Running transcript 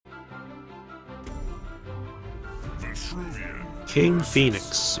King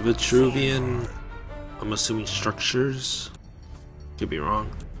Phoenix, Vitruvian, I'm assuming structures, could be wrong.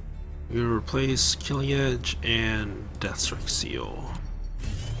 We're gonna replace Killing Edge and Deathstrike Seal.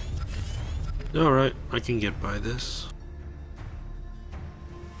 Alright, I can get by this.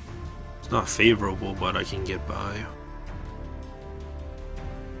 It's not favorable, but I can get by.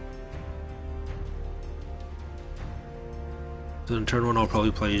 Then in turn 1 I'll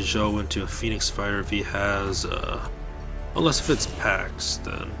probably play Zhou into a Phoenix Fire if he has, unless if it's Pax,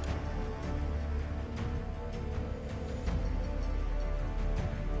 then.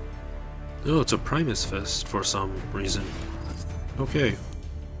 Oh, it's a Primus Fist for some reason. Okay.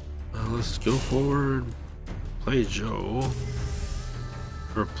 Let's go forward. Play Zhou.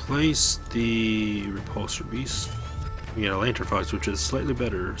 Replace the Repulsor Beast. We get a Lantern Fox, which is slightly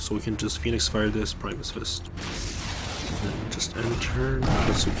better, so we can just Phoenix Fire this Primus Fist. And then just end turn,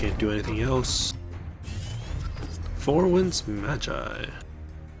 because we can't do anything else. Four Winds Magi.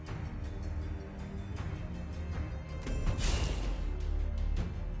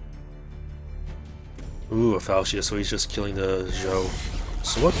 Ooh, a Falchia, so he's just killing the Zhou.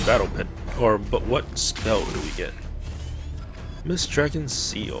 So what battle pit, but what spell do we get? Mist Dragon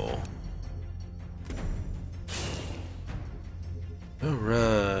Seal.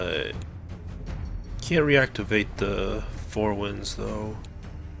 Alright. Can't reactivate the Four Winds though.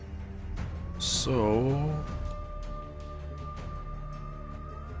 So...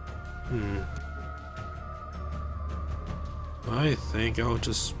 I think I'll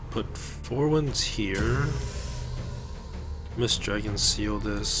just put Four Winds here. Mist Dragon Seal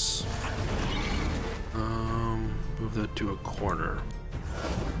this. Move that to a corner.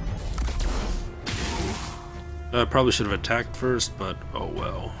 I probably should have attacked first, but oh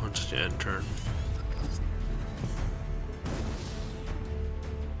well. I'll just end turn.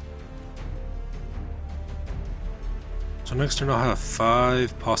 So next turn I'll have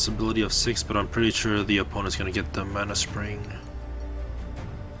 5, possibility of 6, but I'm pretty sure the opponent's gonna get the Mana Spring.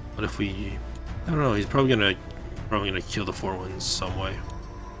 But if we, I don't know, he's probably gonna kill the Four Winds some way.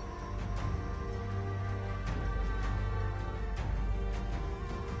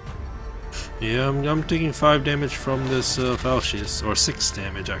 Yeah, I'm taking 5 damage from this Falchius, or 6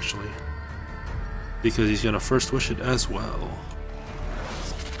 damage actually, because he's gonna First Wish it as well.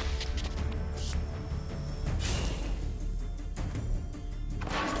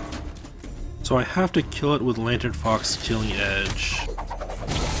 So I have to kill it with Lantern Fox Killing Edge.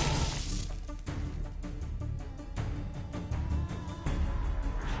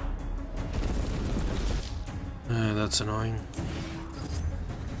 That's annoying.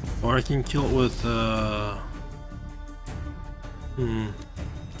 Or I can kill it with, I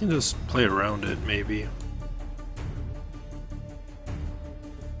can just play around it, maybe.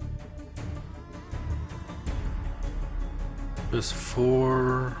 Just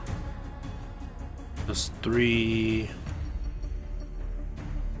 4, just 3.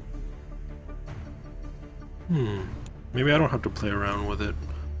 Maybe I don't have to play around with it.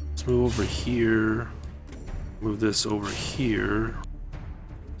 Let's move over here. Move this over here.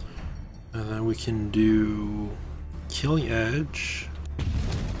 And then we can do Killing Edge.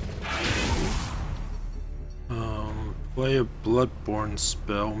 Play a Bloodborne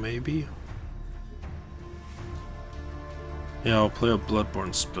spell, maybe. Yeah, I'll play a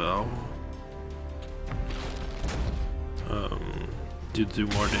Bloodborne spell. Do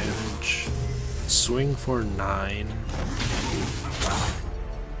more damage. Swing for 9.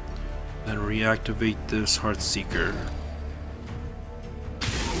 Then reactivate this Heartseeker.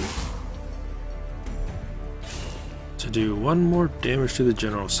 To do 1 more damage to the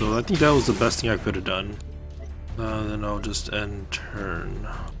general, so I think that was the best thing I could have done. Then I'll just end turn.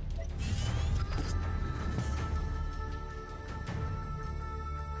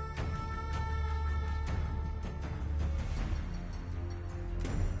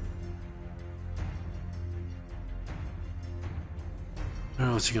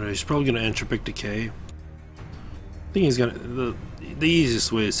 What's he gonna do? He's probably gonna Entropic Decay. I think he's gonna. The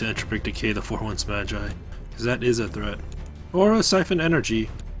easiest way is to Entropic Decay the Four Winds Magi, because that is a threat. Or a Siphon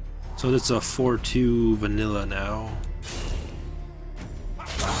Energy. So that's a 4-2 vanilla now.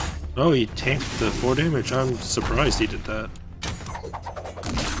 Oh, he tanked the 4 damage. I'm surprised he did that.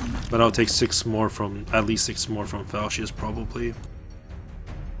 But I'll take 6 more from, at least 6 more from Falchius probably.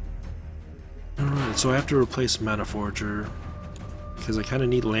 Alright, so I have to replace Mana Forger, because I kind of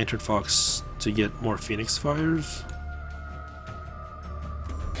need Lantern Fox to get more Phoenix Fires.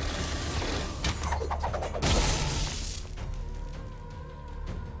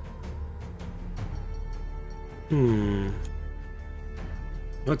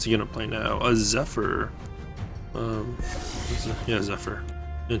 What's he gonna play now? A Zephyr. Yeah, Zephyr.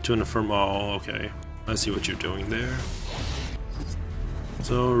 Into an affirm. Oh, okay. I see what you're doing there.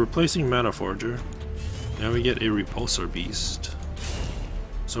 So, replacing Mana Forger. Now we get a Repulsor Beast.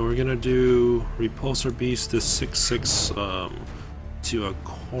 So we're gonna do Repulsor Beast this 6/6 to a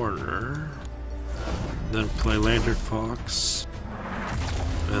corner. Then play Lantern Fox.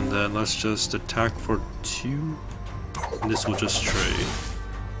 And then let's just attack for 2. And this will just trade.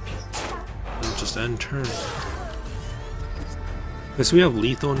 And just end turn. Okay, so we have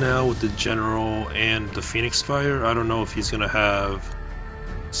lethal now with the General and the Phoenix Fire. I don't know if he's gonna have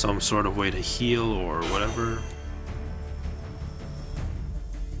some sort of way to heal or whatever.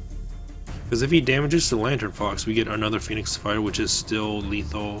 Because if he damages the Lantern Fox, we get another Phoenix Fire, which is still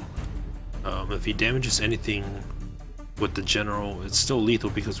lethal. If he damages anything with the General, it's still lethal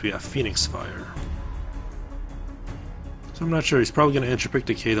because we have Phoenix Fire. So I'm not sure. He's probably going to Entropic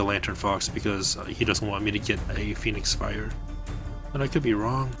Decay the Lantern Fox because he doesn't want me to get a Phoenix Fire. But I could be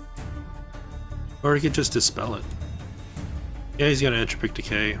wrong. Or he could just Dispel it. Yeah, he's going to Entropic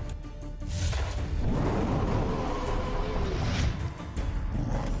Decay.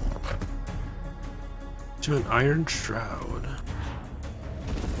 To an Iron Shroud.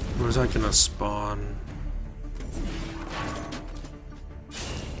 Where's that gonna spawn?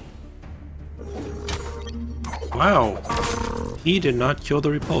 Wow! He did not kill the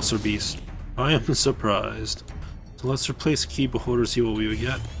Repulsor Beast. I am surprised. So let's replace Key Beholder, see what we would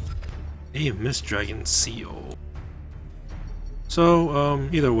get. A Mist Dragon Seal. So,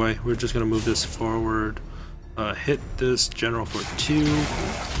 either way, we're just gonna move this forward. Hit this General for 2,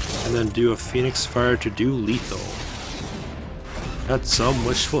 and then do a Phoenix Fire to do lethal. That's some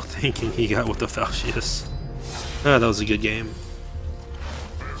wishful thinking he got with the Falchius. Ah, that was a good game.